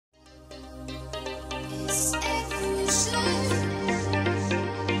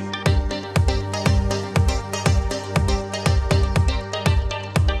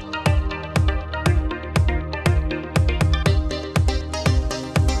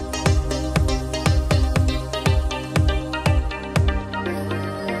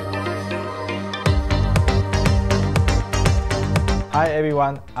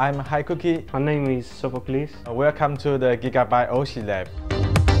everyone, I'm Hi Cookie. My name is Sophocles. Welcome to the GIGABYTE OC Lab.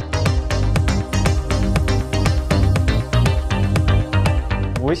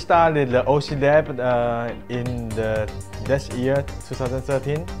 We started the OC Lab in this year,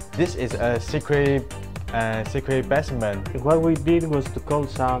 2013. This is a secret basement. What we did was to call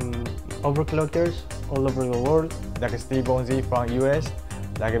some overclockers all over the world. Like Steve Bonzi from US,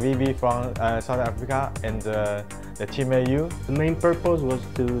 like VB from South Africa, and the Team AU. The main purpose was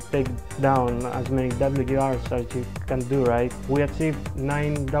to take down as many WRs as you can do, right? We achieved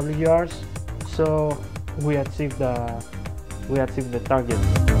 9 WRs, so we achieved the target.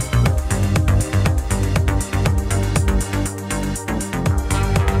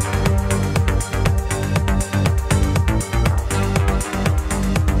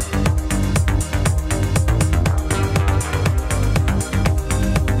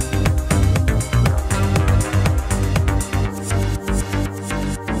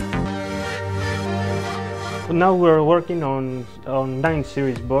 Now we're working on 9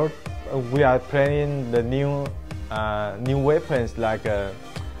 series board. We are planning the new weapons like a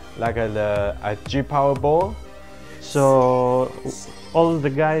G power ball. So all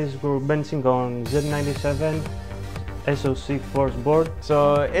the guys were benching on Z97X SoC force board.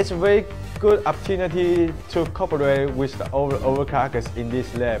 So it's a very good opportunity to cooperate with the overclockers in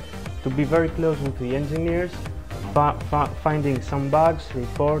this lab. To be very close with the engineers, finding some bugs,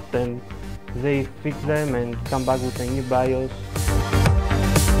 report, and they fix them and come back with a new BIOS.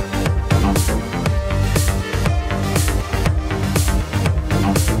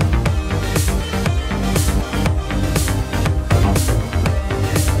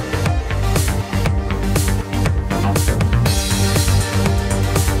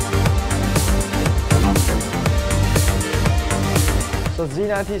 So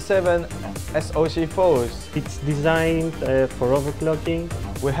Z97 SoC force. It's designed for overclocking.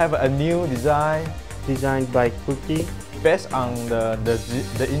 We have a new design designed by Cookie based on the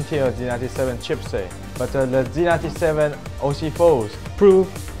Intel Z97 chipset. But the Z97 OC force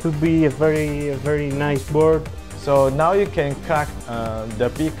proved to be a very nice board. So now you can clock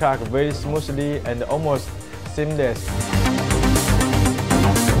the B clock very smoothly and almost seamless.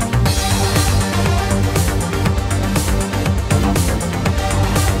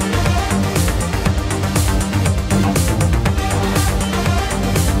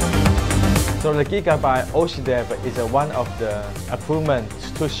 So the GIGABYTE OC Lab is one of the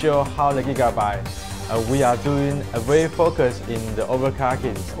improvements to show how the GIGABYTE we are doing a very focus in the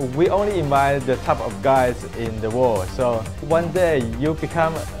overclocking. We only invite the top of guys in the world. So one day you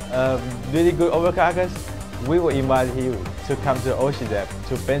become a really good overclockers, we will invite you to come to the OC Lab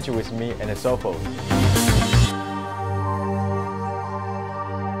to bench with me and so forth.